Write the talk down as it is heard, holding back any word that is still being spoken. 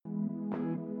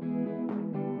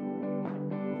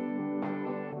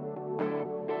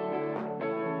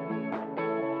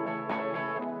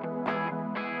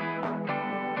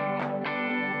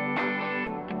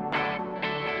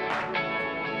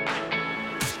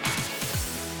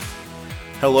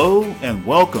Hello and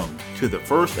welcome to the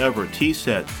first ever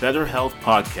TSET Better Health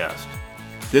podcast.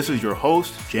 This is your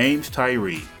host, James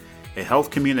Tyree, a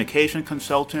health communication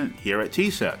consultant here at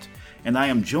TSET, and I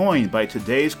am joined by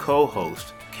today's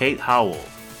co-host, Kate Howell,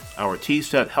 our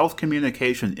TSET health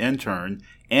communication intern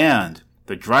and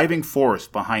the driving force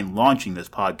behind launching this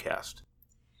podcast.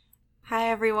 Hi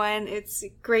everyone, it's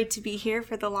great to be here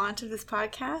for the launch of this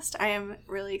podcast. I am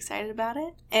really excited about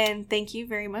it, and thank you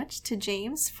very much to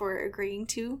James for agreeing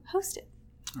to host it.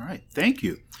 All right, thank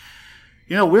you.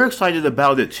 We're excited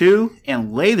about it too,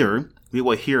 and later we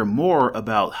will hear more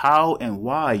about how and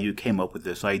why you came up with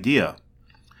this idea.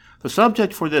 The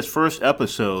subject for this first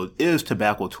episode is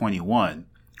Tobacco 21,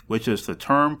 which is the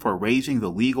term for raising the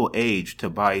legal age to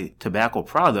buy tobacco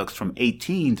products from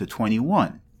 18 to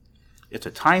 21. It's a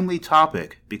timely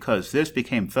topic because this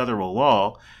became federal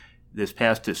law this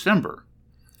past December.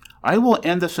 I will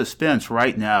end the suspense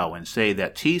right now and say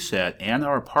that TSET and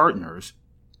our partners,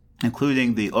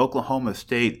 including the Oklahoma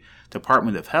State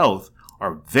Department of Health,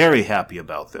 are very happy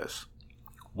about this.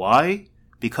 Why?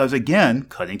 Because again,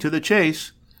 cutting to the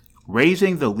chase,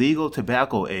 raising the legal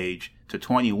tobacco age to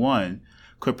 21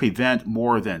 could prevent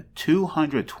more than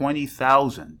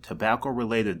 220,000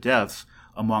 tobacco-related deaths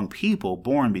among people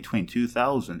born between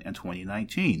 2000 and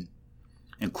 2019,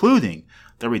 including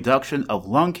the reduction of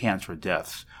lung cancer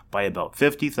deaths by about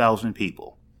 50,000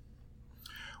 people.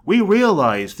 We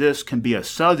realize this can be a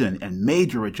sudden and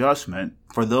major adjustment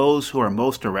for those who are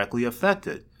most directly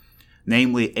affected,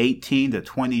 namely 18 to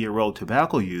 20-year-old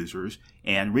tobacco users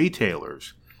and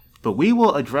retailers, but we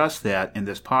will address that in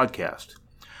this podcast.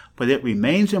 But it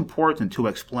remains important to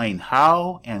explain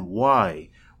how and why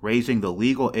raising the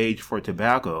legal age for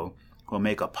tobacco will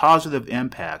make a positive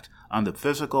impact on the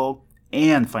physical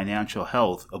and financial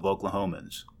health of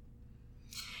Oklahomans.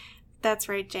 That's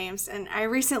right, James. And I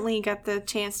recently got the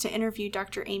chance to interview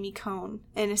Dr. Amy Cohn,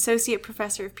 an associate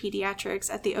professor of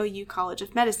pediatrics at the OU College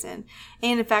of Medicine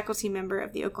and a faculty member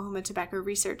of the Oklahoma Tobacco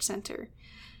Research Center.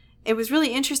 It was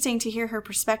really interesting to hear her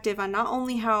perspective on not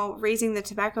only how raising the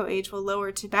tobacco age will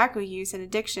lower tobacco use and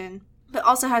addiction, but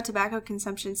also how tobacco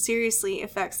consumption seriously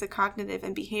affects the cognitive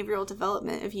and behavioral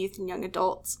development of youth and young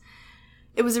adults.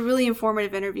 It was a really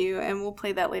informative interview, and we'll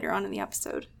play that later on in the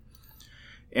episode.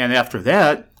 And after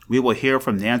that, we will hear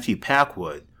from Nancy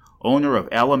Packwood, owner of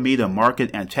Alameda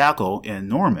Market and Tackle in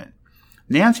Norman.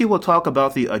 Nancy will talk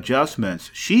about the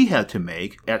adjustments she had to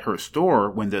make at her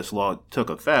store when this law took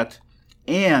effect,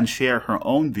 and share her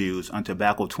own views on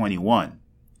Tobacco 21.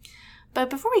 But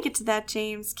before we get to that,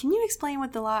 James, can you explain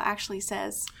what the law actually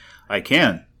says? I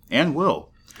can, and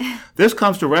will. This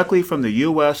comes directly from the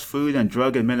U.S. Food and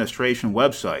Drug Administration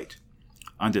website.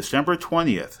 On December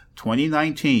 20th,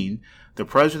 2019, the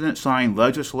President signed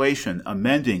legislation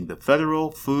amending the Federal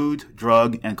Food,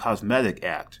 Drug, and Cosmetic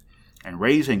Act and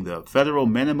raising the federal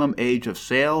minimum age of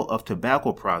sale of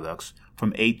tobacco products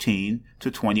from 18 to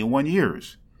 21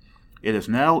 years. It is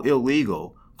now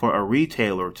illegal for a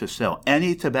retailer to sell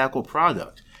any tobacco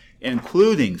product,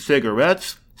 including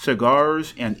cigarettes,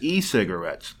 cigars, and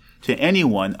e-cigarettes, to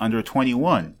anyone under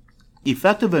 21.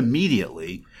 Effective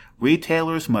immediately,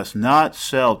 retailers must not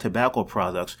sell tobacco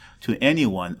products to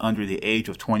anyone under the age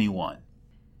of 21.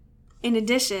 In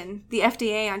addition, the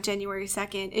FDA on January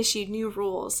 2nd issued new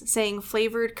rules saying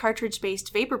flavored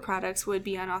cartridge-based vapor products would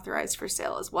be unauthorized for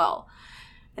sale as well.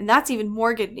 And that's even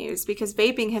more good news because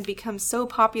vaping had become so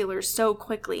popular so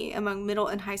quickly among middle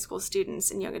and high school students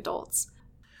and young adults.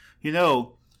 The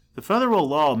federal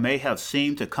law may have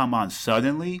seemed to come on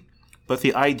suddenly, but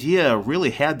the idea really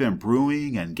had been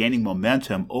brewing and gaining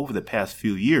momentum over the past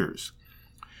few years.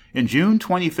 In June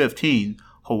 2015,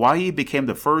 Hawaii became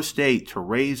the first state to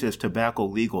raise its tobacco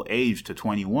legal age to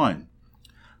 21.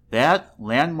 That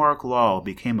landmark law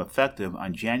became effective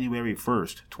on January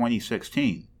 1st,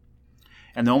 2016.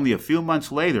 And only a few months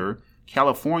later,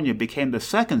 California became the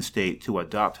second state to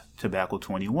adopt Tobacco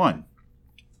 21.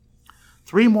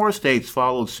 3 more states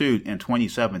followed suit in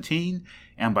 2017,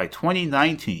 and by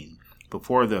 2019,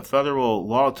 before the federal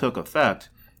law took effect,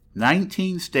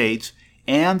 19 states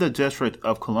and the District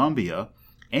of Columbia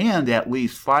and at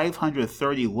least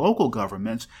 530 local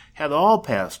governments had all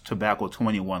passed Tobacco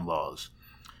 21 laws.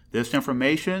 This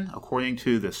information, according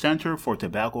to the Center for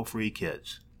Tobacco-Free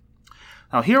Kids.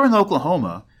 Now, here in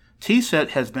Oklahoma, TSET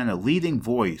has been a leading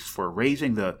voice for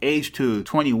raising the age to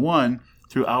 21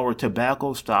 through our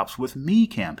Tobacco Stops With Me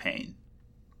campaign.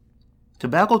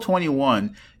 Tobacco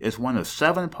 21 is one of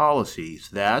 7 policies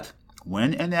that,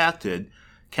 when enacted,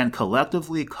 can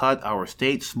collectively cut our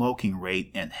state smoking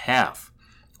rate in half,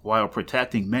 while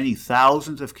protecting many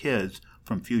thousands of kids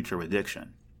from future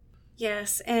addiction.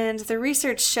 Yes, and the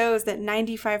research shows that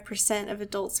 95% of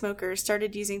adult smokers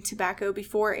started using tobacco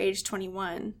before age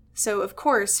 21. So, of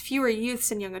course, fewer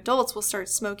youths and young adults will start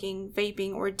smoking,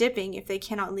 vaping, or dipping if they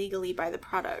cannot legally buy the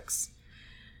products.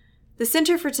 The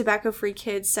Center for Tobacco-Free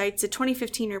Kids cites a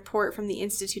 2015 report from the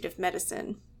Institute of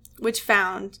Medicine, which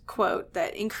found, quote,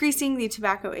 that increasing the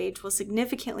tobacco age will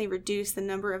significantly reduce the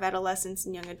number of adolescents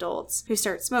and young adults who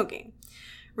start smoking,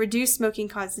 reduce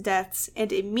smoking-caused deaths,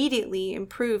 and immediately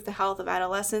improve the health of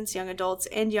adolescents, young adults,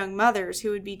 and young mothers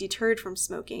who would be deterred from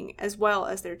smoking, as well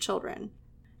as their children.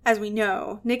 As we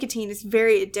know, nicotine is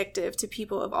very addictive to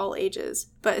people of all ages,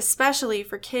 but especially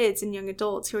for kids and young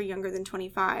adults who are younger than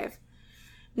 25.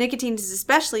 Nicotine is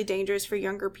especially dangerous for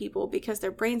younger people because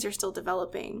their brains are still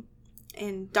developing.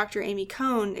 And Dr. Amy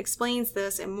Cohn explains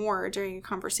this and more during a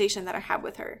conversation that I had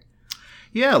with her.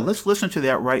 Yeah, let's listen to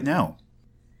that right now.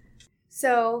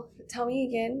 So, tell me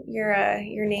again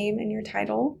your name and your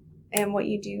title and what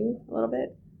you do a little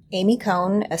bit. Amy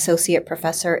Cohn, Associate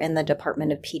Professor in the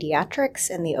Department of Pediatrics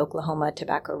in the Oklahoma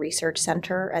Tobacco Research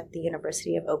Center at the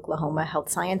University of Oklahoma Health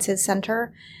Sciences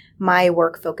Center. My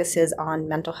work focuses on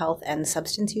mental health and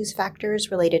substance use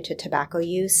factors related to tobacco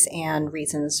use and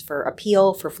reasons for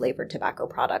appeal for flavored tobacco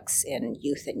products in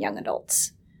youth and young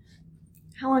adults.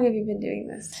 How long have you been doing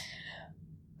this?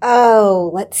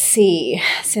 Oh, let's see.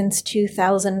 Since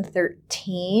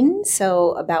 2013,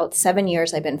 so about 7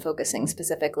 years I've been focusing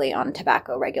specifically on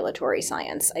tobacco regulatory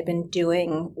science. I've been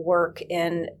doing work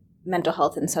in mental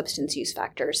health and substance use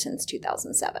factors since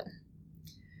 2007.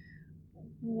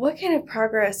 What kind of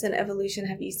progress and evolution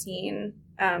have you seen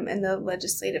in the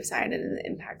legislative side and in the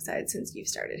impact side since you've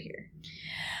started here?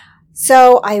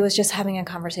 So I was just having a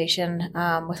conversation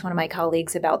with one of my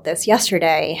colleagues about this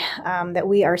yesterday, that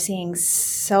we are seeing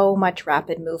so much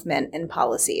rapid movement in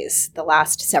policies the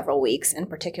last several weeks, in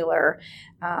particular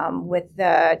with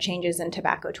the changes in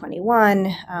Tobacco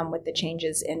 21, with the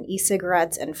changes in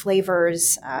e-cigarettes and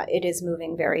flavors. It is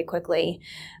moving very quickly.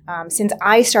 Since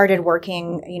I started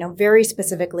working, very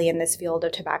specifically in this field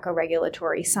of tobacco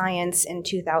regulatory science in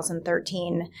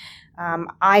 2013,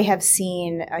 I have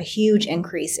seen a huge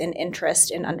increase in interest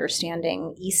in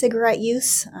understanding e-cigarette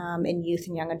use in youth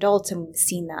and young adults, and we've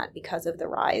seen that because of the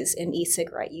rise in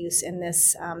e-cigarette use in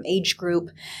this age group.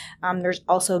 There's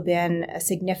also been a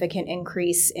significant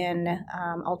increase in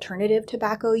alternative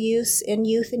tobacco use in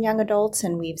youth and young adults,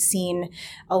 and we've seen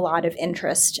a lot of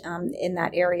interest in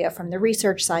that area from the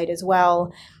research side as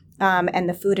well. And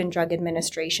the Food and Drug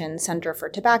Administration Center for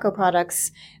Tobacco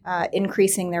Products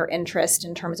increasing their interest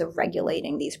in terms of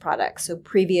regulating these products. So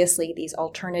previously, these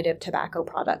alternative tobacco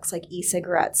products like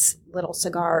e-cigarettes, little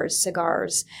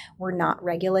cigars were not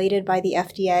regulated by the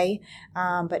FDA,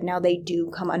 but now they do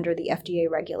come under the FDA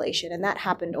regulation, and that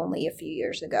happened only a few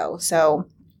years ago. So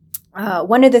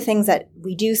one of the things that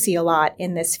we do see a lot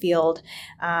in this field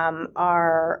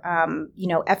are,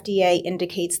 FDA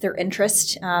indicates their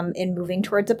interest in moving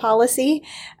towards a policy,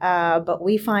 but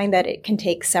we find that it can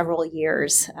take several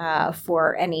years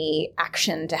for any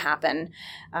action to happen.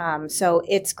 So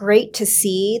it's great to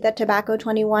see that Tobacco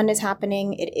 21 is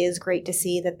happening. It is great to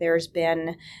see that there's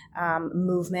been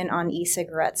movement on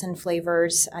e-cigarettes and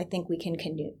flavors. I think we can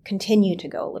continue to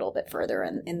go a little bit further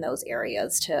in those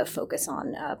areas to focus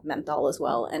on menthol as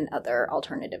well and other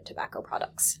alternative tobacco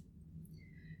products.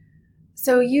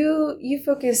 So you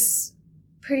focus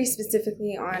pretty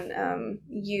specifically on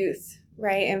youth,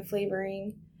 right, and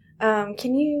flavoring.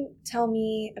 Can you tell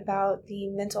me about the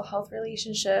mental health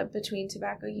relationship between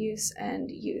tobacco use and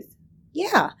youth?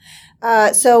 Yeah.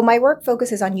 So my work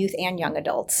focuses on youth and young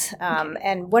adults.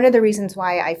 And one of the reasons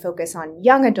why I focus on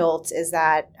young adults is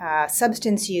that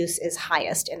substance use is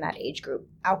highest in that age group.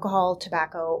 Alcohol,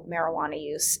 tobacco, marijuana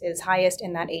use is highest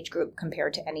in that age group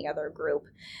compared to any other group.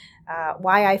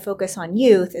 Why I focus on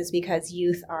youth is because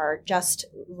youth are just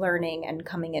learning and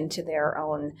coming into their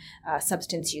own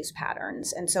substance use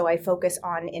patterns. And so I focus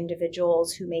on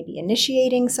individuals who may be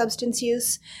initiating substance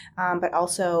use, but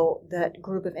also the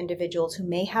group of individuals who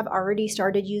may have already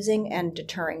started using and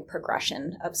deterring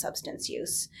progression of substance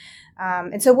use.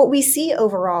 And so what we see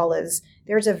overall is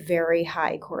there's a very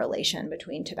high correlation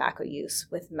between tobacco use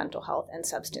with mental health and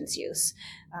substance use.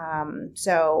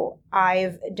 So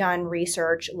I've done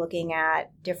research looking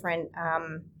at different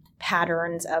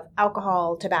patterns of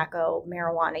alcohol, tobacco,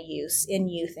 marijuana use in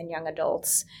youth and young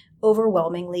adults.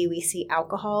 Overwhelmingly, we see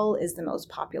alcohol is the most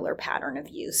popular pattern of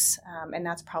use, and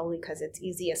that's probably because it's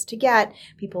easiest to get.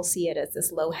 People see it as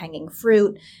this low-hanging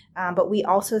fruit, but we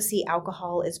also see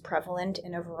alcohol is prevalent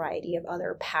in a variety of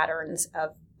other patterns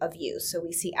of use. So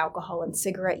we see alcohol and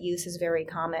cigarette use is very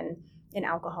common, and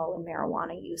alcohol and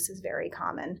marijuana use is very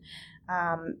common.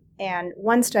 And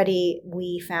one study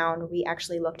we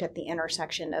actually looked at the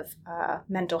intersection of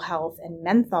mental health and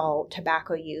menthol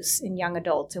tobacco use in young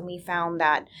adults, and we found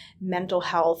that mental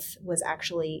health was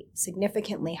actually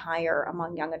significantly higher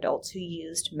among young adults who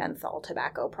used menthol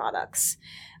tobacco products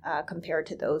compared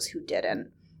to those who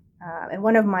didn't. And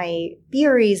one of my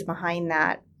theories behind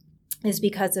that is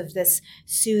because of this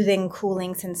soothing,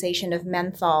 cooling sensation of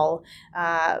menthol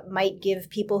might give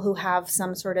people who have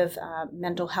some sort of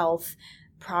mental health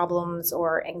problems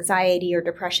or anxiety or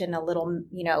depression a little,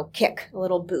 kick, a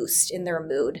little boost in their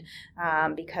mood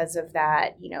because of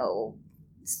that,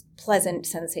 pleasant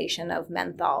sensation of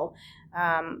menthol.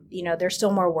 There's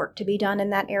still more work to be done in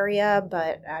that area,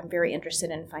 but I'm very interested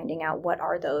in finding out what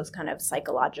are those kind of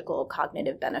psychological,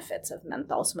 cognitive benefits of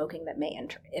menthol smoking that may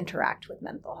interact with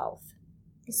mental health.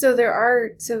 So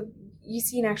you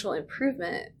see an actual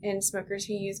improvement in smokers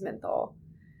who use menthol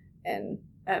and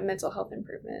mental health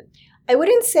improvement. I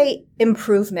wouldn't say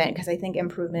improvement, because I think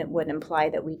improvement would imply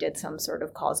that we did some sort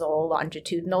of causal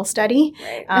longitudinal study.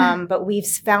 Right. But we've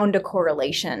found a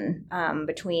correlation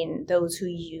between those who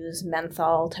use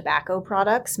menthol tobacco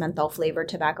products, menthol flavored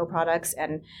tobacco products,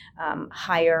 and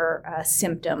higher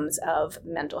symptoms of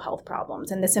mental health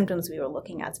problems. And the symptoms we were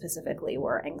looking at specifically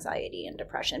were anxiety and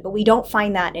depression. But we don't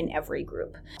find that in every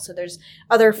group. So there's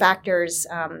other factors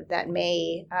that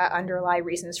may underlie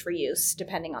reasons for use,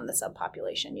 depending on the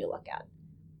subpopulation you look at.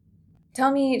 Tell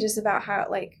me just about how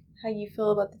you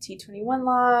feel about the T21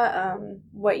 law,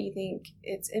 what you think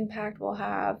its impact will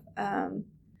have,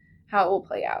 how it will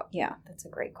play out. Yeah, that's a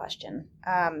great question.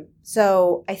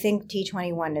 So I think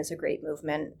T21 is a great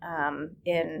movement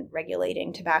in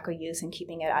regulating tobacco use and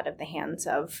keeping it out of the hands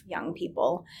of young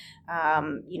people.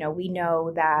 We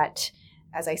know that,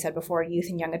 as I said before, youth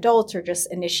and young adults are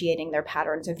just initiating their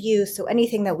patterns of use. So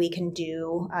anything that we can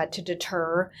do to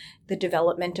deter the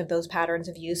development of those patterns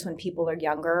of use when people are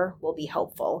younger will be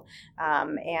helpful.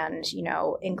 And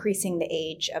increasing the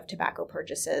age of tobacco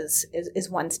purchases is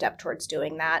one step towards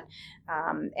doing that.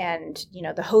 And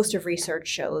the host of research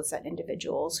shows that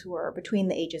individuals who are between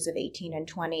the ages of 18 and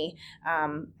 20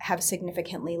 have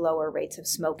significantly lower rates of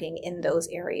smoking in those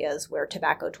areas where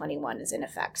Tobacco 21 is in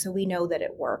effect. So we know that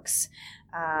it works.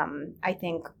 I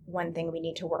think one thing we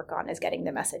need to work on is getting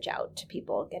the message out to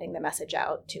people, getting the message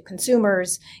out to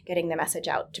consumers, getting the message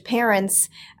out to parents,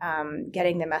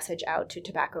 getting the message out to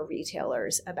tobacco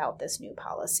retailers about this new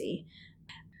policy.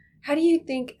 How do you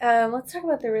think, let's talk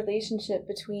about the relationship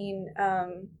between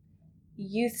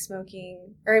youth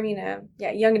smoking,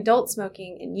 young adult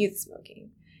smoking and youth smoking.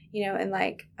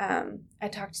 I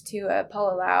talked to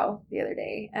Paula Lau the other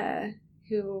day,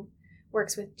 who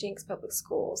works with Jenks Public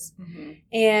Schools. Mm-hmm.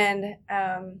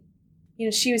 And,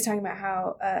 she was talking about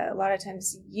how a lot of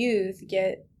times youth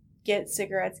get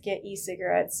cigarettes, get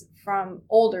e-cigarettes from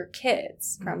older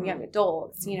kids, from mm-hmm. young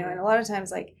adults, mm-hmm. And a lot of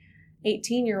times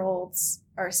 18-year-olds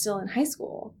are still in high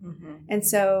school. Mm-hmm. And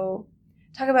so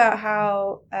talk about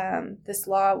how this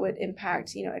law would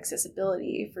impact,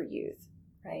 accessibility for youth.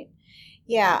 Right.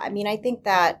 Yeah. I mean, I think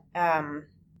that,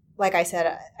 like I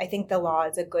said, I think the law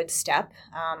is a good step,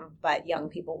 but young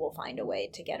people will find a way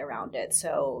to get around it.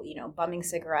 So, bumming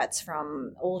cigarettes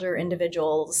from older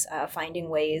individuals, finding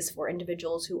ways for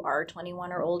individuals who are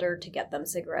 21 or older to get them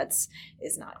cigarettes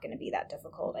is not going to be that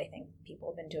difficult. I think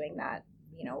people have been doing that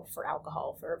for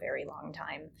alcohol for a very long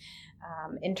time.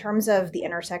 In terms of the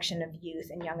intersection of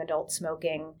youth and young adult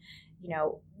smoking,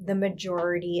 the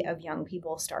majority of young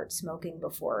people start smoking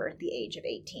before the age of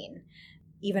 18.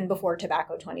 Even before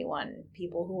Tobacco 21,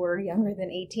 people who were younger than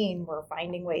 18 were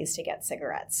finding ways to get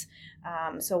cigarettes.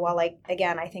 So while,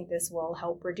 I think this will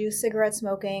help reduce cigarette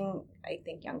smoking, I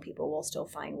think young people will still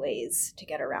find ways to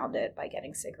get around it by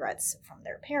getting cigarettes from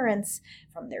their parents,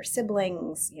 from their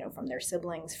siblings, from their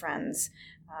siblings' friends.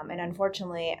 And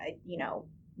unfortunately,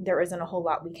 there isn't a whole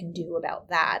lot we can do about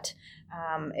that,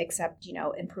 except,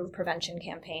 improve prevention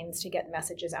campaigns to get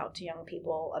messages out to young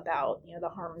people about, the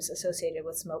harms associated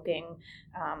with smoking,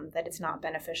 that it's not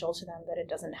beneficial to them, that it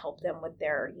doesn't help them with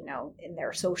their, in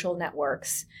their social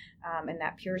networks, and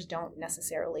that peers don't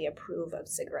necessarily approve of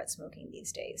cigarette smoking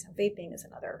these days. Vaping is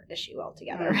another issue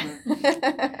altogether.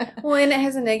 Mm-hmm. Well, and it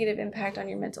has a negative impact on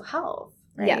your mental health,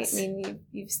 right? Yes. I mean,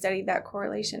 you've studied that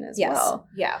correlation as yes. well.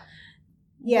 Yeah.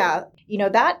 Yeah.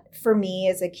 That for me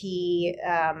is a key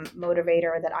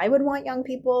motivator that I would want young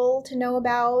people to know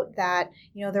about, that,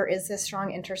 there is this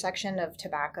strong intersection of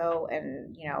tobacco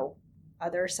and,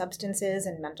 other substances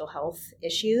and mental health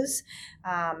issues.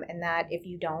 And that if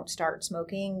you don't start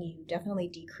smoking, you definitely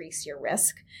decrease your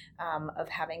risk of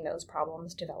having those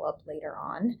problems develop later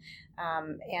on.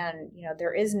 And,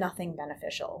 there is nothing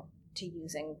beneficial to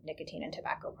using nicotine and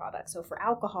tobacco products. So for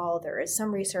alcohol, there is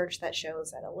some research that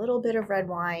shows that a little bit of red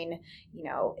wine,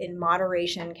 in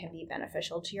moderation can be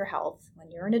beneficial to your health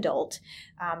when you're an adult.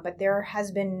 But there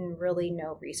has been really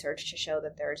no research to show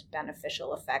that there's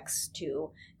beneficial effects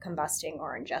to combusting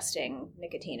or ingesting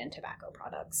nicotine and tobacco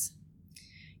products.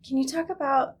 Can you talk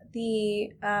about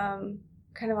the,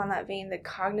 kind of on that vein, the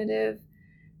cognitive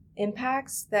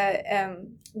impacts that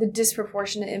the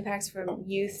disproportionate impacts from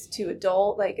youth to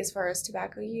adult, like as far as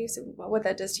tobacco use and what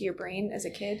that does to your brain as a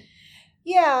kid?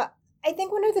 Yeah, I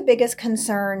think one of the biggest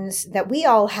concerns that we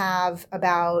all have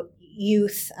about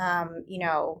youth,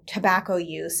 tobacco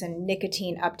use and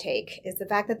nicotine uptake is the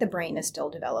fact that the brain is still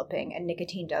developing, and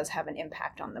nicotine does have an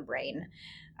impact on the brain.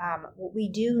 What we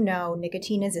do know,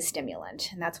 nicotine is a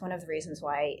stimulant, and that's one of the reasons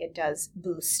why it does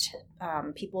boost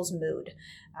people's mood.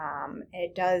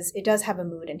 It does have a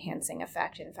mood enhancing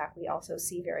effect. In fact, we also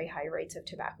see very high rates of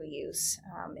tobacco use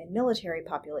in military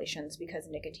populations because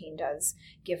nicotine does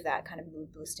give that kind of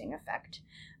mood boosting effect.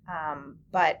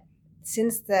 But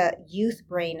since the youth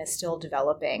brain is still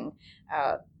developing,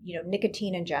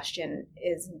 nicotine ingestion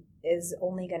is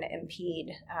only going to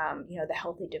impede, the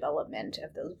healthy development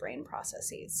of those brain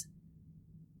processes.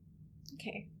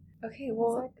 Okay,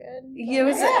 well, was that good? Yeah, it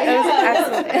was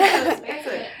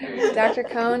excellent. Dr.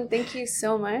 Cohn, thank you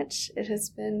so much. It has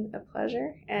been a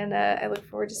pleasure, and I look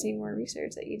forward to seeing more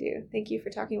research that you do. Thank you for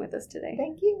talking with us today.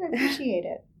 Thank you. I appreciate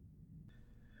it.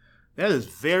 That is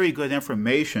very good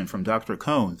information from Dr.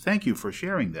 Cohn. Thank you for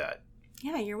sharing that.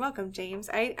 Yeah, you're welcome, James.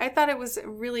 I thought it was a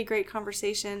really great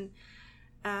conversation,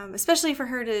 especially for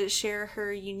her to share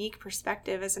her unique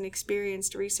perspective as an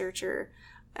experienced researcher,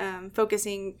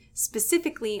 focusing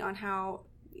specifically on how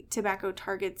tobacco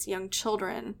targets young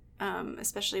children,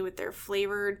 especially with their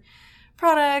flavored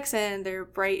products and their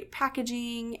bright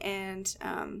packaging and,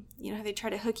 how they try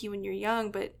to hook you when you're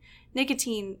young. But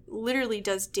nicotine literally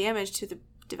does damage to the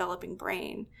developing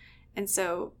brain. And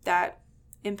so that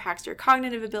impacts your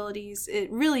cognitive abilities.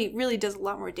 It really, really does a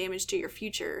lot more damage to your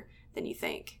future than you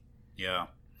think. Yeah.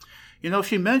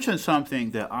 She mentioned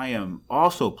something that I am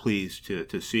also pleased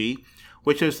to see,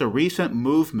 which is the recent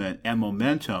movement and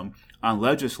momentum on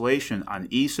legislation on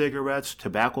e-cigarettes,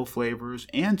 tobacco flavors,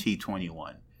 and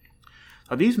T21.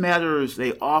 Now, these matters,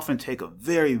 they often take a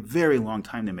very, very long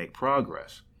time to make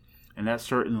progress. And that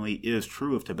certainly is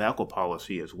true of tobacco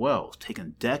policy as well. It's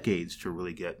taken decades to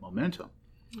really get momentum.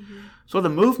 Mm-hmm. So the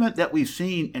movement that we've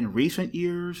seen in recent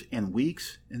years and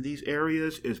weeks in these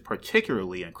areas is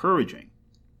particularly encouraging.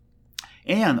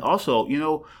 And also,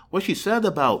 what she said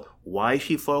about why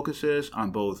she focuses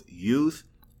on both youth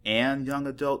and young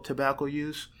adult tobacco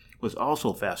use was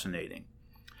also fascinating.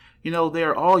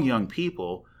 They're all young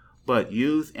people, but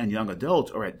youth and young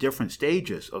adults are at different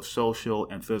stages of social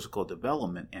and physical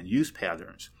development and use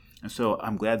patterns. And so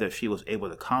I'm glad that she was able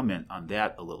to comment on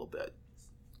that a little bit.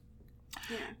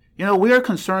 Yeah. We are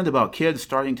concerned about kids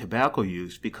starting tobacco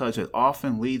use because it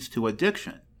often leads to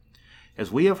addiction.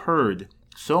 As we have heard,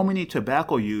 so many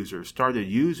tobacco users started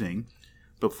using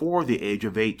before the age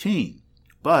of 18.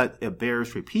 But it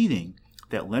bears repeating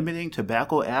that limiting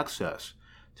tobacco access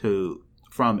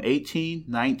from 18,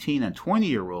 19, and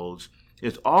 20-year-olds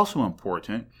is also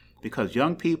important because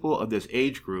young people of this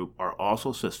age group are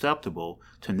also susceptible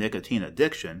to nicotine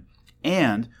addiction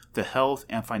and the health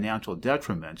and financial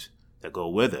detriments that go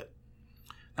with it.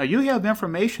 Now, you have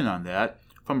information on that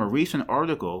from a recent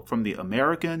article from the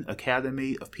American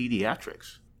Academy of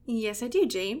Pediatrics. Yes, I do,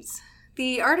 James.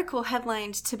 The article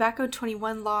headlined Tobacco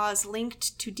 21 Laws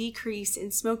Linked to Decrease in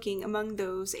Smoking Among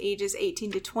Those Ages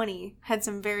 18 to 20 had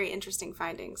some very interesting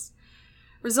findings.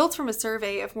 Results from a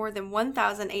survey of more than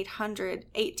 1,800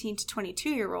 18 to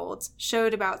 22-year-olds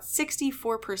showed about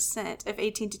 64% of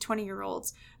 18 to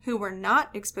 20-year-olds who were not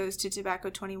exposed to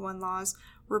Tobacco 21 laws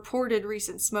reported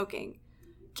recent smoking,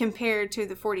 compared to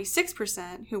the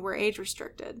 46% who were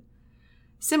age-restricted.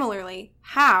 Similarly,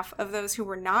 half of those who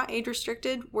were not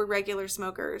age-restricted were regular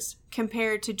smokers,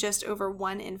 compared to just over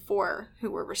 1 in 4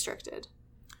 who were restricted.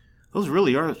 Those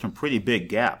really are some pretty big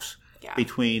gaps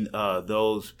between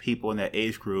those people in that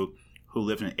age group who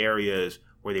live in areas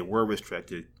where they were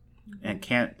restricted and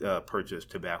can't purchase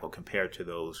tobacco compared to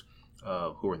those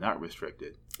who are not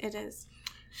restricted. It is.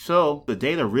 So the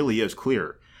data really is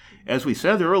clear. As we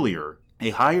said earlier,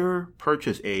 a higher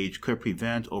purchase age could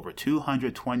prevent over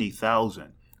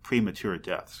 220,000 premature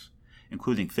deaths,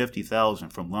 including 50,000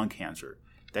 from lung cancer.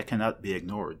 That cannot be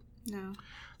ignored. No.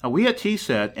 Now, we at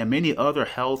TSET and many other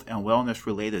health and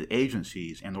wellness-related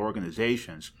agencies and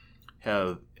organizations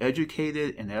have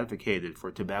educated and advocated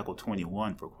for Tobacco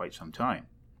 21 for quite some time.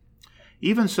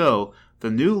 Even so, the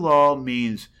new law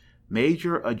means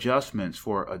major adjustments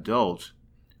for adults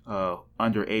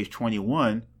under age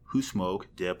 21 who smoke,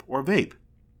 dip, or vape.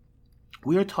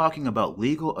 We are talking about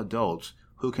legal adults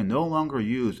who can no longer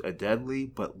use a deadly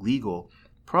but legal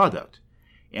product,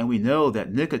 and we know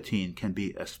that nicotine can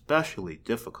be especially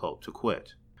difficult to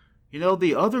quit.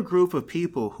 The other group of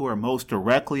people who are most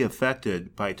directly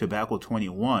affected by Tobacco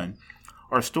 21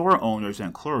 are store owners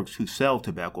and clerks who sell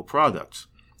tobacco products.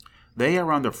 They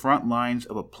are on the front lines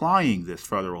of applying this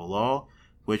federal law,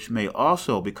 which may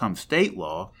also become state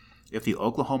law if the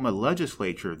Oklahoma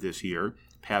legislature this year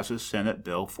passes Senate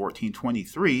Bill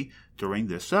 1423 during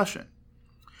this session.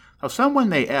 Now, someone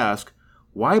may ask,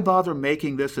 why bother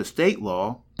making this a state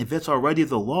law if it's already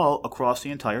the law across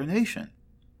the entire nation?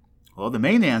 Well, the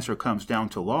main answer comes down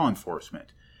to law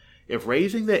enforcement. If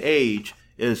raising the age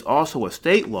is also a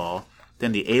state law,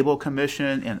 then the ABLE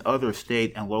Commission and other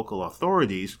state and local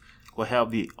authorities will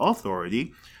have the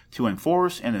authority to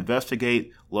enforce and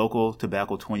investigate local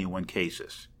Tobacco 21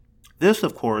 cases. This,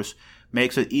 of course,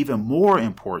 makes it even more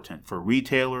important for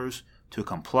retailers to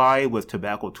comply with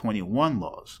Tobacco 21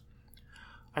 laws.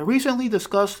 I recently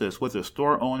discussed this with a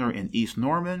store owner in East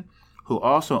Norman who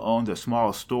also owned a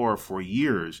small store for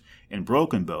years in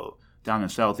Broken Bow down in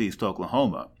southeast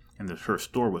Oklahoma, and her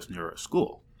store was near a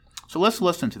school. So let's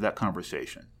listen to that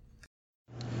conversation.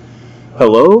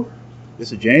 Hello,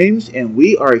 this is James, and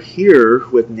we are here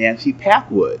with Nancy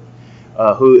Packwood,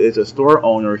 who is a store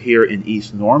owner here in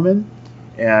East Norman,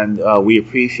 and we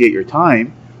appreciate your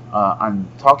time on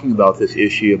talking about this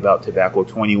issue about Tobacco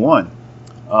 21.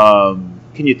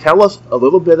 Can you tell us a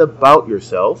little bit about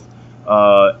yourself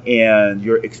and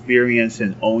your experience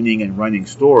in owning and running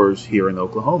stores here in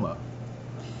Oklahoma?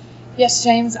 Yes,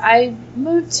 James. I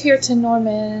moved here to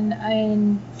Norman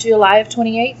in July of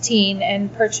 2018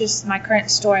 and purchased my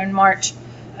current store in March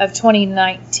of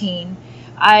 2019.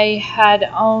 I had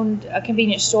owned a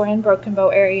convenience store in Broken Bow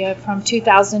area from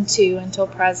 2002 until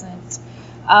present.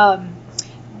 The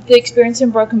experience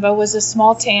in Broken Bow was a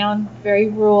small town, very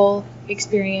rural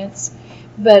experience,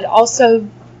 but also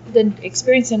the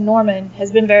experience in Norman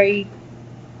has been very,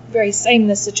 very same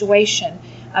the situation.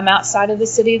 I'm outside of the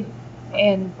city,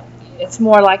 and it's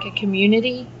more like a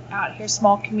community out here,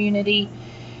 small community.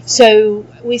 So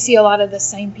we see a lot of the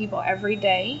same people every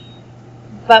day,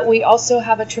 but we also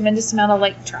have a tremendous amount of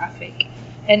lake traffic.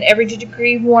 And every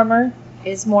degree warmer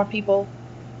is more people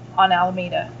on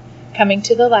Alameda coming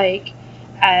to the lake.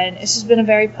 And it's just been a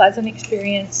very pleasant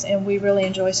experience, and we really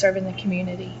enjoy serving the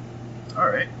community. All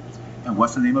right. And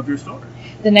what's the name of your store?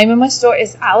 The name of my store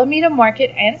is Alameda Market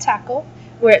and Tackle.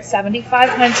 We're at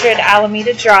 7500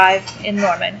 Alameda Drive in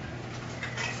Norman.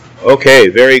 Okay,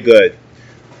 very good.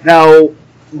 Now,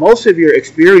 most of your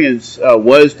experience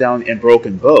was down in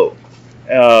Broken Bow.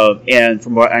 And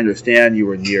from what I understand, you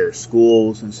were near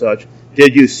schools and such.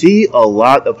 Did you see a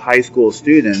lot of high school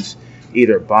students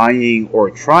either buying or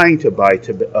trying to buy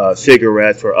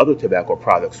cigarettes or other tobacco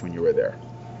products when you were there?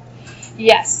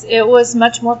 Yes, it was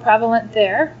much more prevalent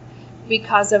there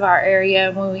because of our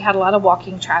area when we had a lot of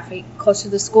walking traffic close to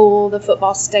the school, the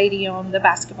football stadium, the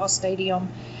basketball stadium.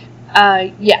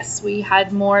 Yes, we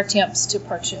had more attempts to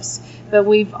purchase, but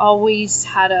we've always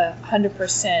had a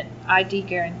 100% ID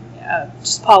guarantee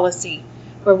policy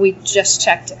where we just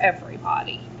checked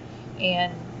everybody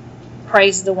and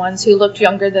praised the ones who looked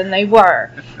younger than they were.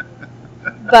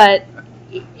 But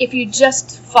if you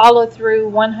just follow through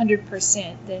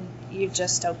 100%, then you're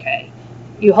just okay.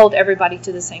 You hold everybody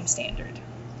to the same standard.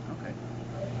 Okay.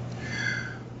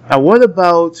 Now, what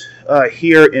about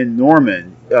here in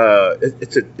Norman?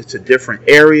 It's a different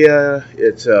area.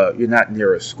 You're not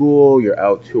near a school. You're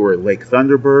out toward Lake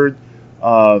Thunderbird.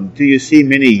 Do you see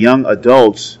many young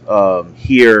adults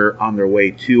here on their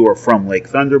way to or from Lake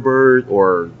Thunderbird,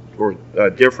 or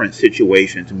different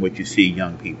situations in which you see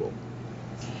young people?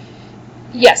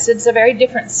 Yes, it's a very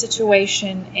different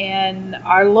situation, and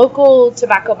our local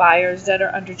tobacco buyers that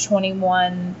are under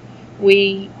 21,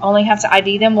 we only have to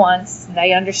ID them once.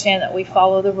 They understand that we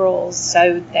follow the rules,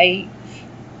 so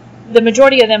the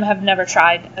majority of them have never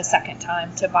tried a second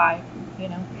time to buy,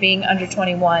 being under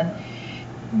 21.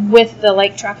 With the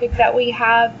lake traffic that we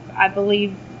have, I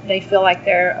believe they feel like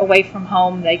they're away from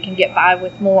home. They can get by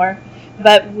with more,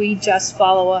 but we just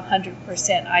follow a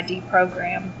 100% ID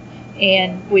program,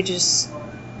 and we just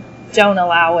don't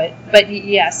allow it. But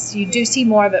yes, you do see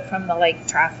more of it from the lake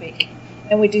traffic,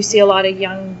 and we do see a lot of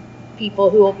young people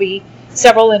who will be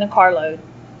several in a carload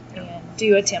and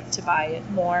do attempt to buy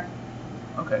it more.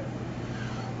 Okay.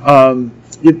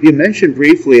 You mentioned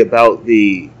briefly about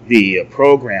the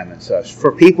program and such.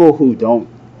 For people who don't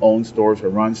own stores or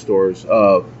run stores,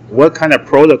 what kind of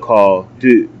protocol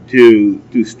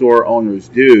do store owners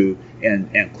do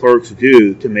and clerks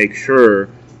do to make sure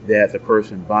that the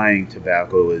person buying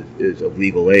tobacco is of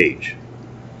legal age?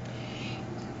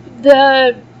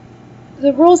 The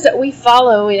rules that we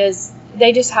follow is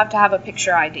they just have to have a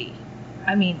picture ID.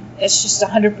 I mean, it's just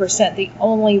 100% the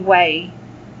only way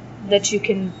that you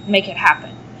can make it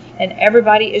happen. And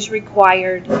everybody is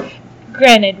required.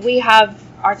 Granted, we have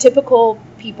our typical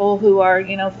people who are,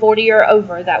 40 or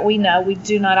over that we know. We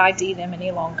do not ID them any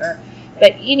longer.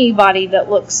 But anybody that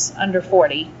looks under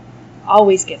 40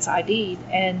 always gets ID'd.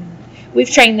 And we've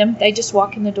trained them. They just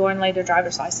walk in the door and lay their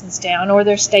driver's license down or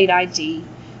their state ID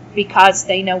because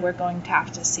they know we're going to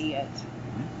have to see it.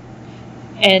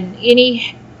 And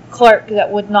any clerk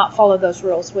that would not follow those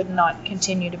rules would not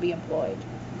continue to be employed.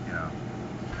 Yeah.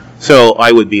 So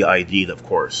I would be ID'd, of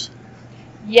course.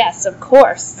 Yes, of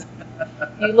course.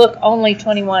 You look only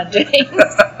 21, James.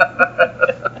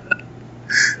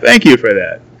 Thank you for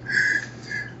that.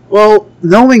 Well,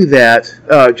 knowing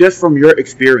that, just from your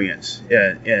experience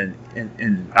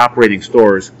in operating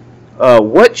stores,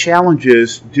 what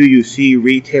challenges do you see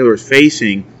retailers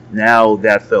facing now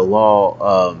that the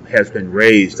law has been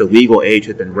raised, the legal age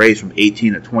has been raised from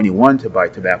 18 to 21 to buy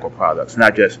tobacco products,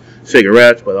 not just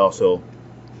cigarettes, but also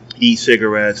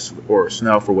e-cigarettes or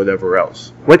snuff or whatever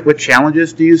else? What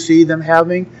challenges do you see them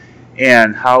having,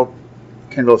 and how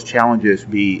can those challenges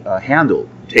be handled,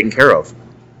 taken care of?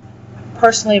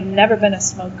 Personally, I've never been a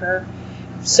smoker,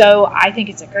 so I think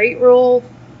it's a great rule.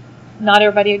 Not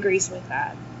everybody agrees with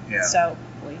that. Yeah.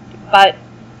 But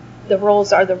the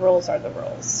rules are the rules are the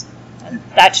rules. And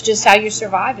that's just how you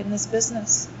survive in this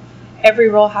business. Every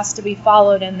rule has to be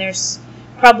followed, and there's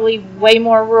probably way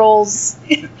more rules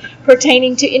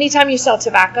pertaining to anytime you sell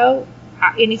tobacco,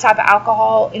 any type of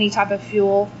alcohol, any type of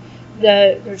fuel.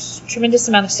 There's a tremendous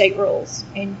amount of state rules,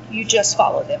 and you just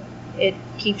follow them. It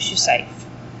keeps you safe.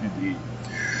 Indeed.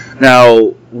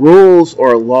 Now, rules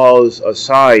or laws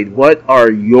aside, what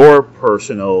are your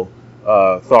personal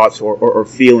thoughts or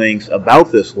feelings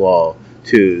about this law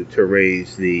to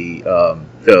raise the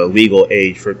legal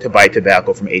age to buy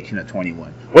tobacco from 18 to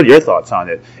 21? What are your thoughts on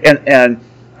it? And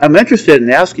I'm interested in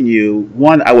asking you,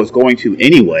 one, I was going to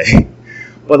anyway,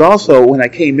 but also when I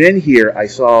came in here, I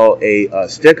saw a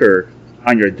sticker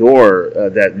on your door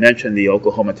that mentioned the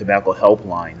Oklahoma Tobacco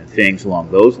Helpline and things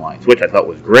along those lines, which I thought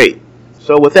was great.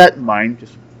 So with that in mind,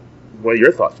 just what are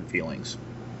your thoughts and feelings?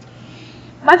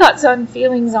 My thoughts and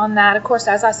feelings on that, of course,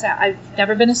 as I said, I've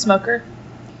never been a smoker.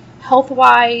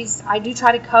 Health-wise, I do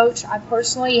try to coach. I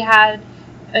personally had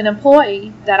an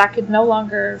employee that I could no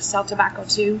longer sell tobacco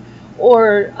to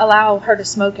or allow her to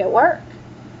smoke at work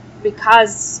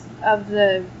because of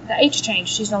the age change.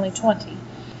 She's only 20.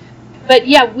 But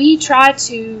yeah, we try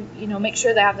to, make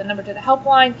sure they have the number to the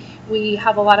helpline. We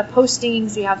have a lot of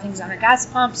postings. We have things on our gas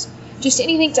pumps. Just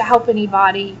anything to help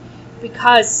anybody,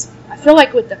 because I feel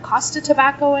like with the cost of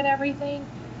tobacco and everything,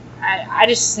 I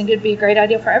just think it'd be a great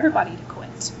idea for everybody to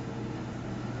quit.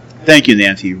 Thank you,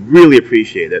 Nancy. Really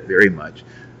appreciate it very much.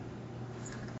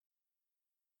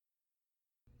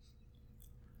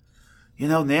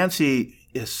 Nancy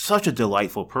is such a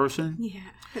delightful person.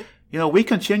 Yeah. We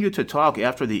continued to talk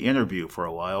after the interview for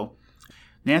a while.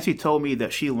 Nancy told me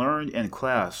that she learned in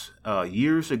class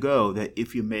years ago that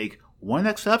if you make one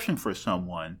exception for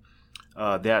someone,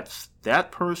 that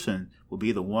person will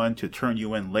be the one to turn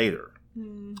you in later.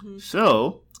 Mm-hmm.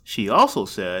 So she also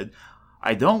said,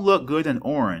 I don't look good in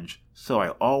orange, so I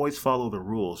always follow the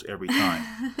rules every time.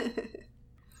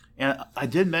 And I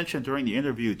did mention during the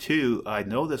interview, too, I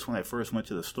noticed when I first went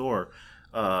to the store,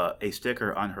 a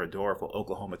sticker on her door for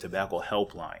Oklahoma Tobacco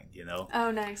Helpline, Oh,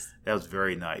 nice. That was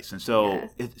very nice. And so Yeah.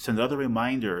 It's another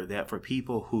reminder that for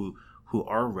people who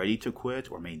are ready to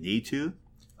quit or may need to,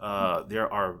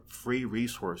 there are free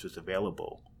resources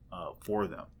available for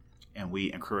them. And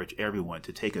we encourage everyone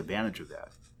to take advantage of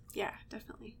that. Yeah,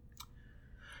 definitely.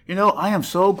 I am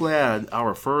so glad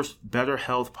our first Better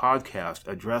Health podcast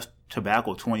addressed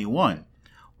Tobacco 21,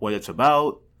 what it's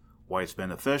about, why it's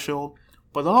beneficial,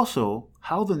 but also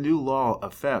how the new law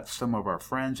affects some of our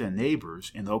friends and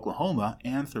neighbors in Oklahoma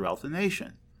and throughout the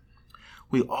nation.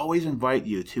 We always invite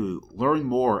you to learn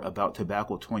more about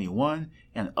Tobacco 21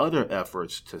 and other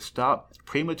efforts to stop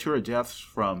premature deaths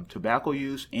from tobacco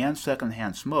use and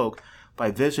secondhand smoke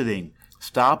by visiting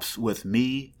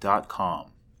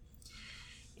stopswithme.com.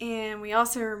 And we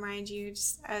also remind you,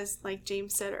 just as like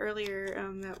James said earlier,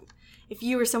 that if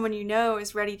you or someone you know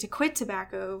is ready to quit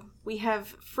tobacco, we have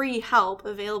free help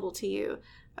available to you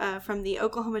from the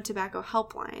Oklahoma Tobacco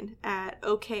Helpline at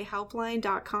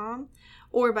okhelpline.com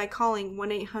or by calling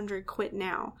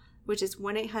 1-800-QUIT-NOW, which is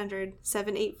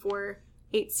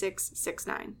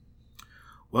 1-800-784-8669.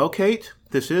 Well, Kate,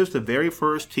 this is the very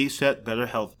first TSET Better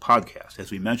Health podcast,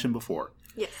 as we mentioned before.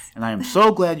 Yes. And I am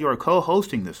so glad you are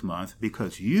co-hosting this month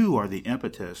because you are the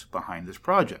impetus behind this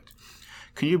project.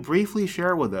 Can you briefly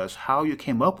share with us how you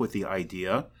came up with the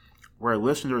idea, where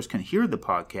listeners can hear the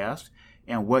podcast,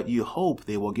 and what you hope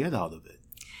they will get out of it?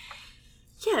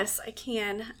 Yes, I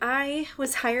can. I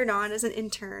was hired on as an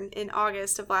intern in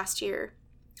August of last year,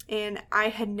 and I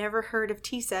had never heard of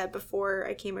TSET before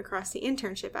I came across the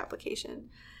internship application.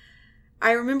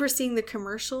 I remember seeing the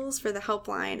commercials for the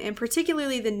helpline, and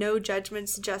particularly the No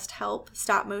Judgments, Just Help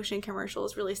stop-motion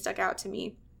commercials really stuck out to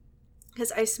me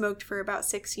because I smoked for about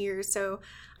 6 years, so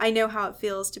I know how it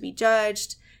feels to be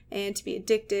judged and to be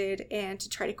addicted and to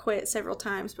try to quit several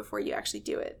times before you actually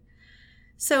do it.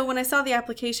 So when I saw the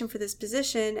application for this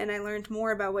position and I learned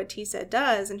more about what TSET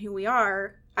does and who we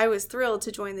are, I was thrilled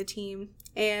to join the team,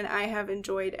 and I have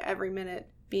enjoyed every minute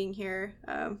being here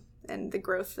and the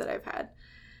growth that I've had.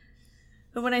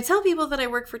 But when I tell people that I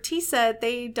work for TSET,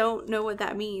 they don't know what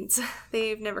that means.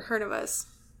 They've never heard of us.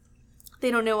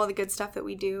 They don't know all the good stuff that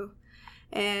we do.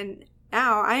 And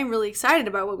now I am really excited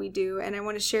about what we do, and I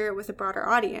want to share it with a broader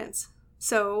audience.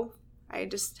 So I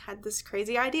just had this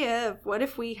crazy idea of what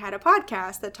if we had a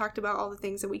podcast that talked about all the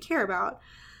things that we care about.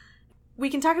 We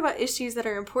can talk about issues that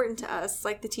are important to us,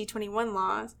 like the T21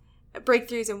 laws,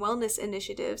 breakthroughs in wellness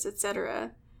initiatives,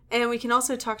 etc. And we can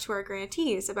also talk to our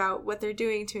grantees about what they're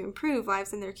doing to improve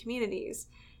lives in their communities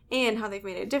and how they've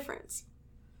made a difference.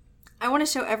 I want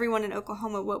to show everyone in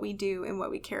Oklahoma what we do and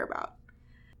what we care about.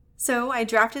 So I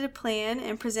drafted a plan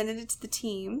and presented it to the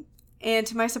team, and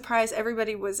to my surprise,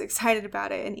 everybody was excited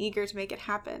about it and eager to make it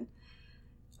happen.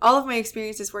 All of my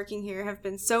experiences working here have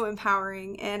been so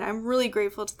empowering, and I'm really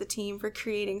grateful to the team for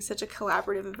creating such a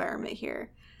collaborative environment here.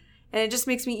 And it just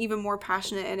makes me even more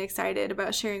passionate and excited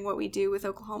about sharing what we do with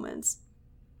Oklahomans.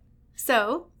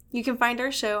 So, you can find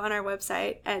our show on our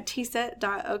website at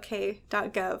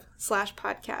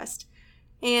tset.ok.gov/podcast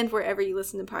and wherever you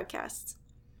listen to podcasts.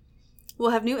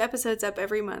 We'll have new episodes up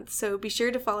every month, so be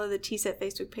sure to follow the TSET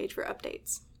Facebook page for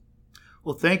updates.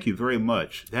 Well, thank you very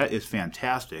much. That is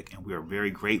fantastic, and we are very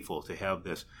grateful to have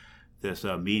this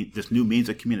new means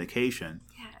of communication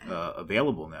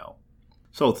available now.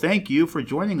 So thank you for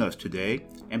joining us today,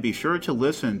 and be sure to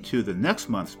listen to the next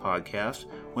month's podcast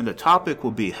when the topic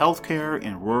will be healthcare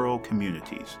in rural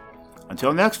communities.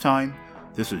 Until next time,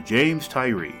 this is James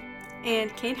Tyree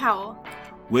and Kate Howell,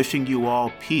 wishing you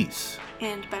all peace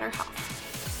and better health.